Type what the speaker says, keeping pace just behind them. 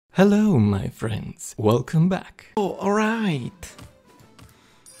Hello, my friends. Welcome back. Oh, alright.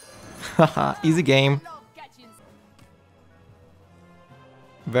 Haha, easy game.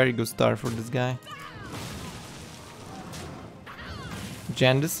 Very good start for this guy.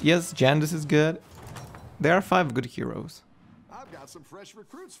 Jandis, yes, Jandis is good. There are 5 good heroes. I've got some fresh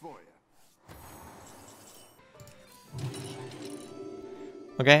recruits for you.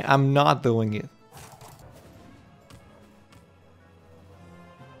 Okay, I'm not doing it.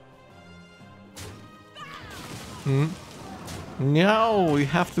 No, you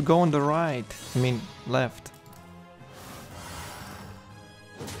have to go on the right. I mean, left.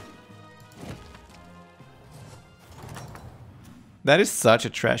 That is such a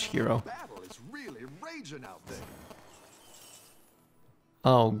trash hero. Battle is really raging out there.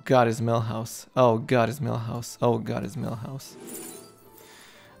 Oh god, is Millhouse. Oh god, is Millhouse. Oh god, is Millhouse.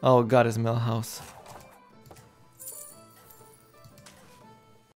 Oh god, is Millhouse.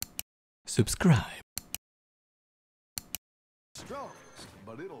 Subscribe. Strongest,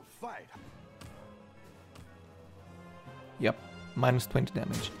 but it'll fight. Yep, minus 20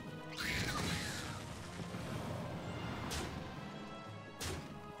 damage.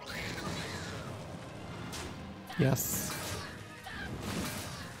 Yes.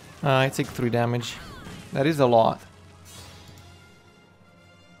 I take 3 damage. That is a lot.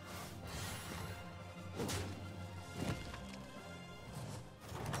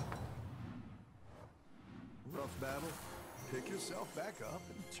 Rough battle. Pick yourself back up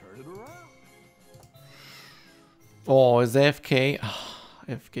and turn it around. Oh, is AFK?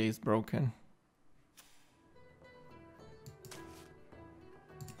 AFK is broken.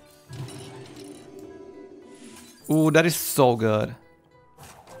 Ooh, that is so good.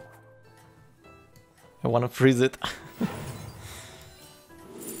 I want to freeze it.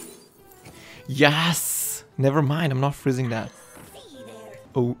 Yes! Never mind, I'm not freezing that.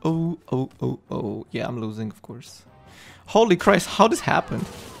 Oh, oh, oh, oh, oh. Yeah, I'm losing, of course. Holy Christ, how this happened?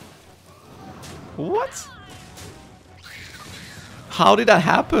 What? How did that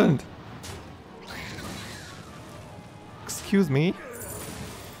happen? Excuse me?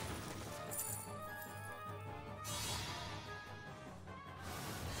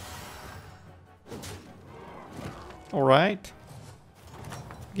 Alright.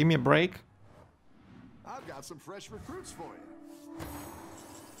 Give me a break. I've got some fresh recruits for you.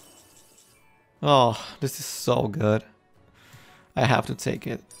 Oh, this is so good. I have to take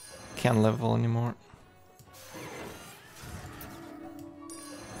it. Can't level anymore.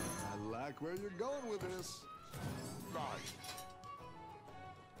 I like where you're going with this. Right.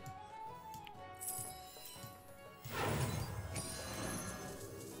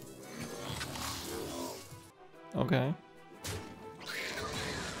 Okay.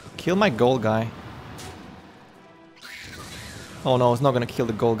 Kill my gold guy. Oh no, it's not gonna kill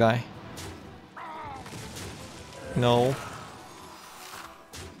the gold guy. No.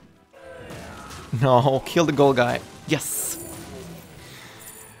 No, kill the gold guy. Yes!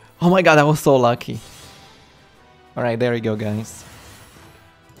 Oh my god, that was so lucky. Alright, there you go, guys.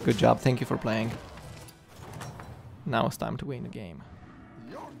 Good job, thank you for playing. Now it's time to win the game.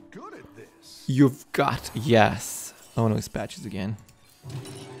 You're good at this. You've got... Yes. Oh no, it's patches again.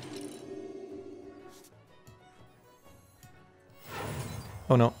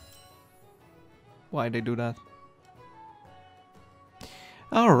 Oh no. Why'd they do that?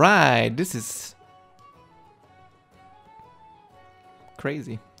 Alright, this is...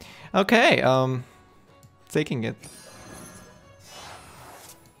 crazy. Okay, taking it.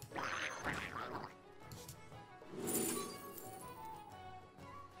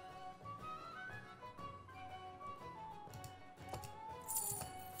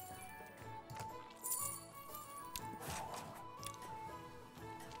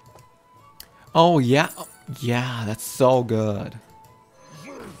 Oh yeah, yeah, that's so good.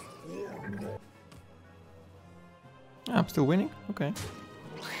 I'm still winning? Okay.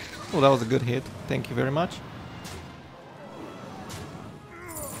 Oh, that was a good hit. Thank you very much.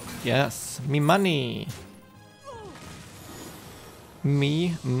 Yes, me money.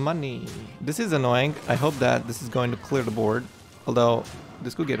 Me money. This is annoying. I hope that this is going to clear the board. Although,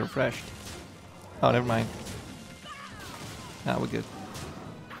 this could get refreshed. Oh, never mind. Ah, we're good.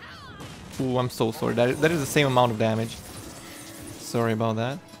 Ooh, I'm so sorry. That is the same amount of damage. Sorry about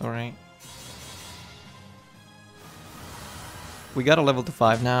that. Alright. We got a level to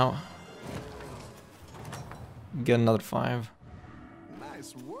 5 now. Get another 5.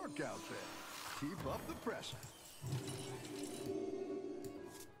 Nice work out there. Keep up the pressure.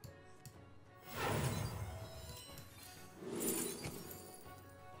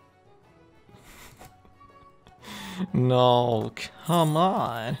 No, come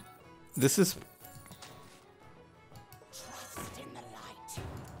on. This is...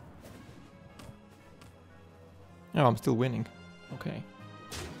 Oh, I'm still winning. Okay.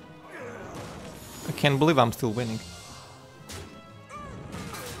 I can't believe I'm still winning.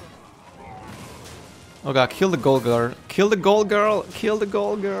 Oh god, kill the gold girl. Kill the gold girl. Kill the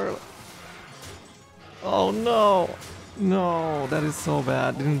gold girl. Oh no. No, that is so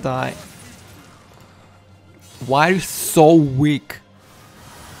bad. Didn't die. Why are you so weak?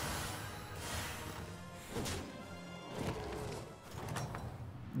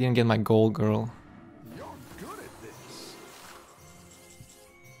 Didn't get my gold girl. You're good at this.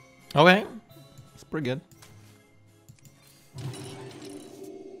 Okay. It's pretty good.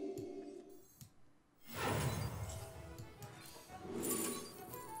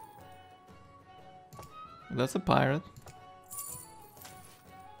 That's a pirate.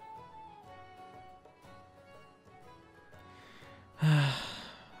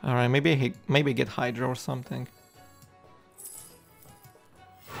 Alright, maybe get Hydra or something.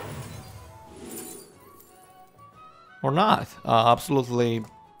 Or not. Absolutely.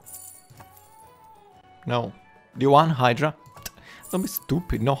 No. Do you want Hydra? Don't be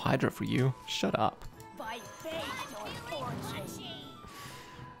stupid. No Hydra for you. Shut up.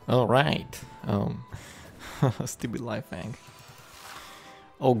 Alright. Stupid life hang.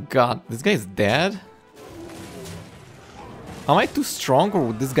 Oh god, this guy is dead? Am I too strong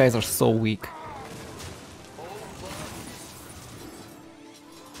or these guys are so weak?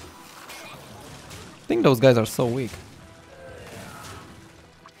 I think those guys are so weak.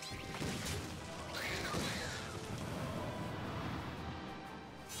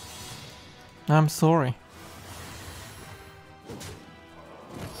 I'm sorry.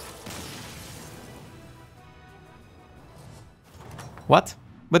 What?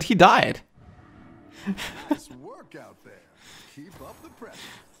 But he died. Nice work out there. Keep up the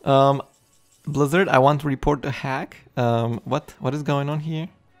pressure. Blizzard, I want to report a hack. What is going on here?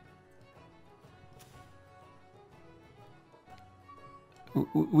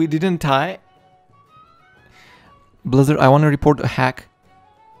 We didn't tie. Blizzard, I want to report a hack.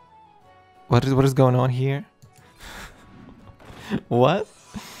 What is going on here? What?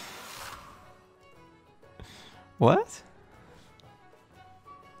 What?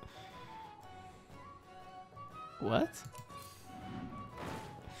 What?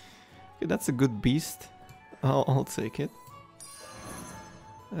 Okay, that's a good beast. I'll take it.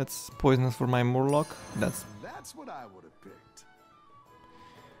 That's poisonous for my Murloc. That's what I would have picked.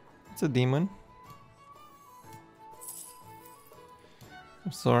 It's a demon.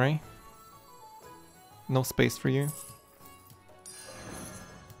 I'm sorry. No space for you.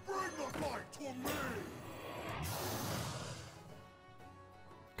 Bring the fight to me.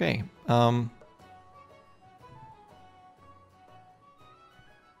 Okay.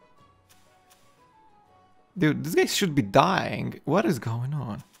 Dude, this guy should be dying. What is going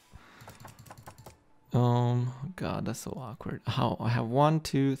on? God, that's so awkward. How? I have 1,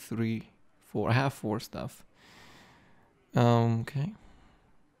 2, 3, 4. I have 4 stuff. Okay.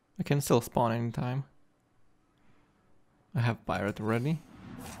 I can still spawn anytime. I have pirate already.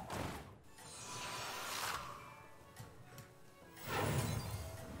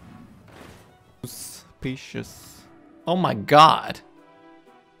 Suspicious. Oh my god.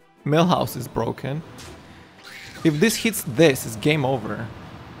 Millhouse is broken. If this hits this, it's game over.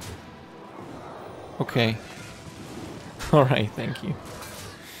 Okay. Alright, thank you.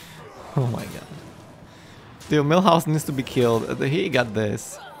 Oh my god. Dude, Millhouse needs to be killed. He got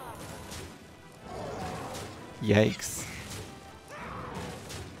this. Yikes.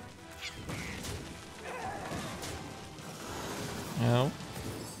 No.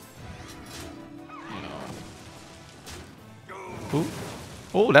 Ooh.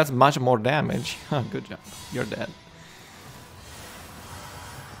 Oh, that's much more damage. Good job. You're dead.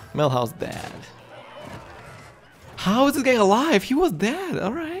 Millhouse dead. How is this guy alive? He was dead.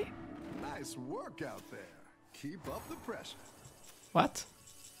 All right. Nice work out there. Keep up the pressure. What?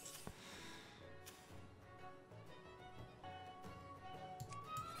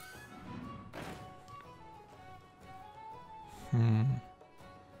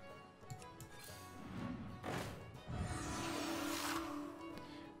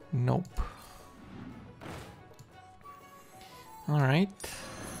 Nope. All right.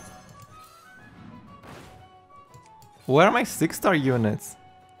 Where are my 6-star units?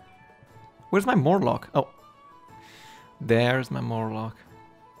 Where's my Morlock? Oh. There's my Morlock.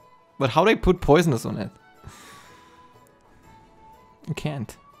 But how do I put poisonous on it? I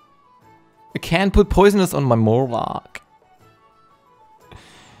can't. I can't put poisonous on my Morlock.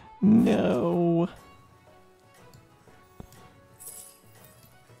 No.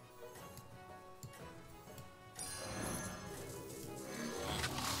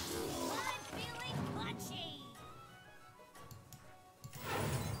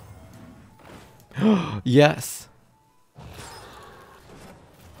 Yes.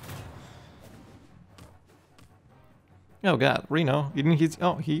 Oh god, Reno. He didn't use.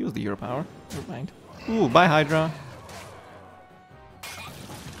 Oh, he used the hero power. Never mind. Ooh, bye Hydra.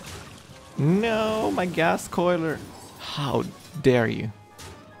 No, my gas coiler. How dare you?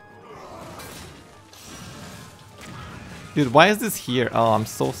 Dude, why is this here? Oh, I'm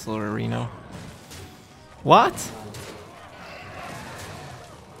so sorry, Reno. What?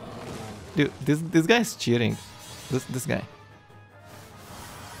 Dude, this guy's cheating. This guy.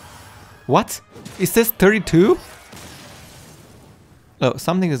 What? It says 32? Oh,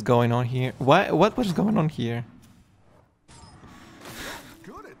 something is going on here. What is going on here?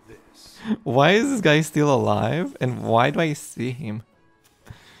 Good at this. Why is this guy still alive? And why do I see him?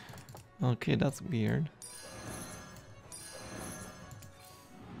 Okay, that's weird.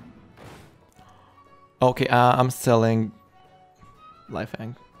 Okay, I'm selling life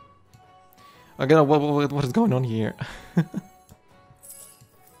hang. Okay, what is going on here?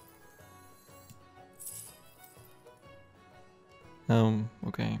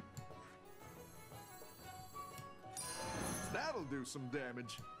 Okay. That'll do some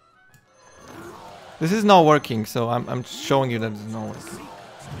damage. This is not working, so I'm showing you that it's not working.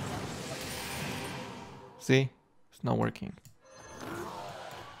 See? It's not working.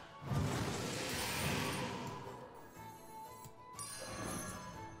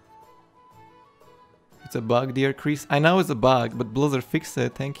 It's a bug, dear Chris. I know it's a bug, but Blizzard fixed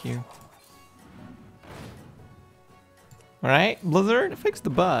it. Thank you. Alright, Blizzard, fix the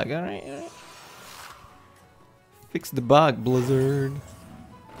bug. Alright. Fix the bug, Blizzard.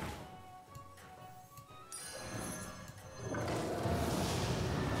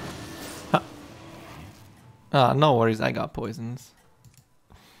 Huh. Ah, no worries, I got poisons.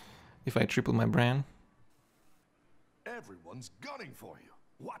 If I triple my Brann. Everyone's gunning for you.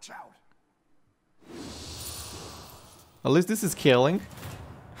 Watch out. At least this is killing.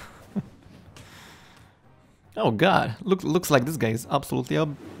 Oh god, looks like this guy is absolutely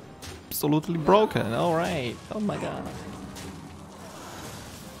broken. All right. Oh my god.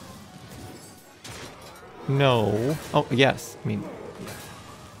 No. Oh yes. I mean.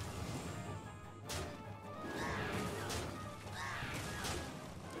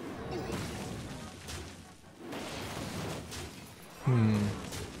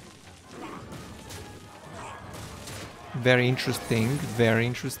 Very interesting. Very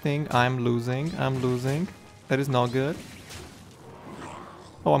interesting. I'm losing. That is not good.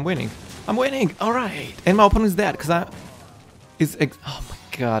 Oh, I'm winning. I'm winning. All right. And my opponent is dead because I. Oh my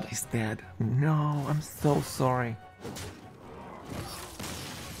god, he's dead. No, I'm so sorry.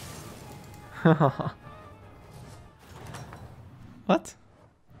 What?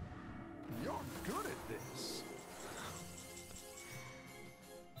 You're good at this.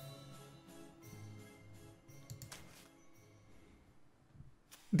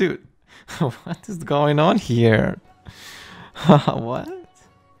 Dude, what is going on here? What?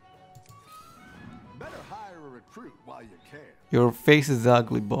 Better hire a recruit while you can. Your face is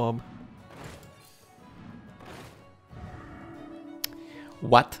ugly, Bob.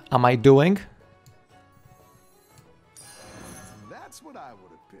 What am I doing? That's what I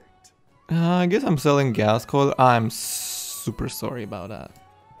would have picked. I guess I'm selling gas coil. I'm super sorry about that.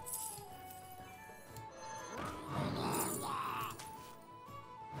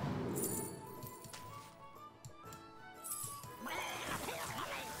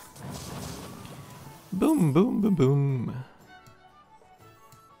 Boom, boom, boom, boom.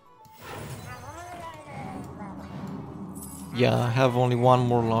 Yeah, I have only one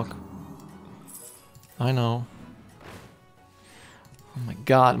more lock. I know. Oh my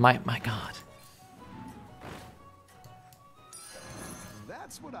god, my god.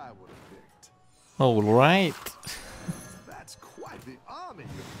 That's what I would have picked. All right. That's quite the army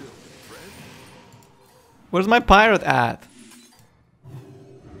you're building, friend. Where's my pirate at?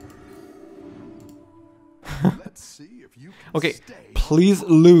 Let's see if you can Okay, stay. please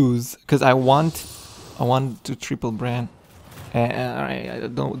lose, cause I want to triple Brann.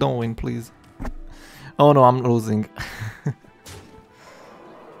 Alright, don't win, please. Oh no, I'm losing.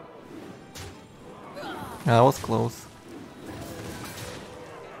 That was close.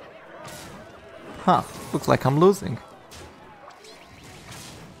 Huh, looks like I'm losing.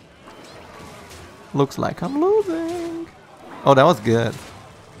 Looks like I'm losing. Oh, that was good.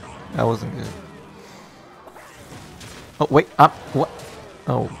 That wasn't good. Oh, wait, what?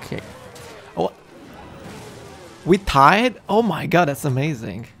 Okay. Oh, we tied? Oh my god, that's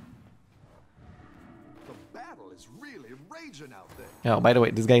amazing. The battle is really raging out there. Oh, by the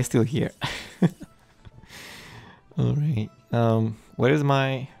way, this guy is still here. Alright. Where is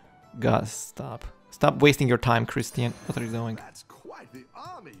my God, stop. Stop wasting your time, Christian. What are you doing? That's quite the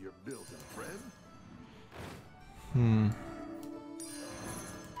army you're building, friend.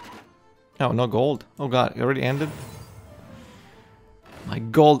 Oh, no gold. Oh god, it already ended? My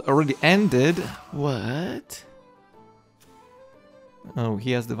gold already ended? What? Oh,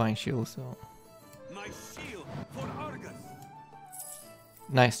 he has divine shield, so... My shield for Argus.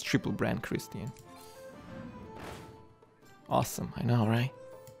 Nice triple Brann, Christian. Awesome, I know, right?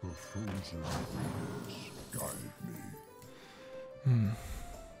 The frozen winds guide me.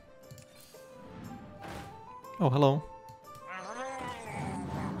 Oh, hello.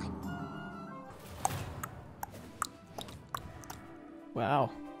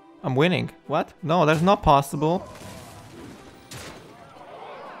 Wow. I'm winning. What? No, that's not possible.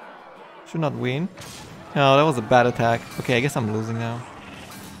 Should not win. Oh, that was a bad attack. Okay, I guess I'm losing now.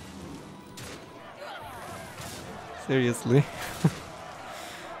 Seriously.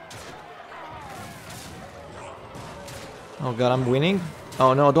 Oh god, I'm winning?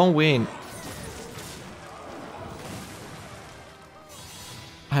 Oh no, don't win.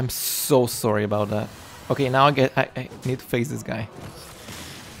 I'm so sorry about that. Okay, now I need to face this guy.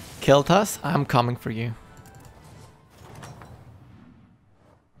 Keltas, I'm coming for you.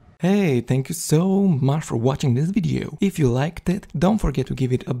 Hey, thank you so much for watching this video. If you liked it, don't forget to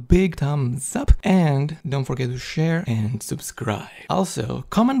give it a big thumbs up and don't forget to share and subscribe. Also,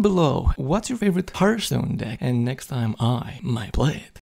 comment below what's your favorite Hearthstone deck and next time I might play it.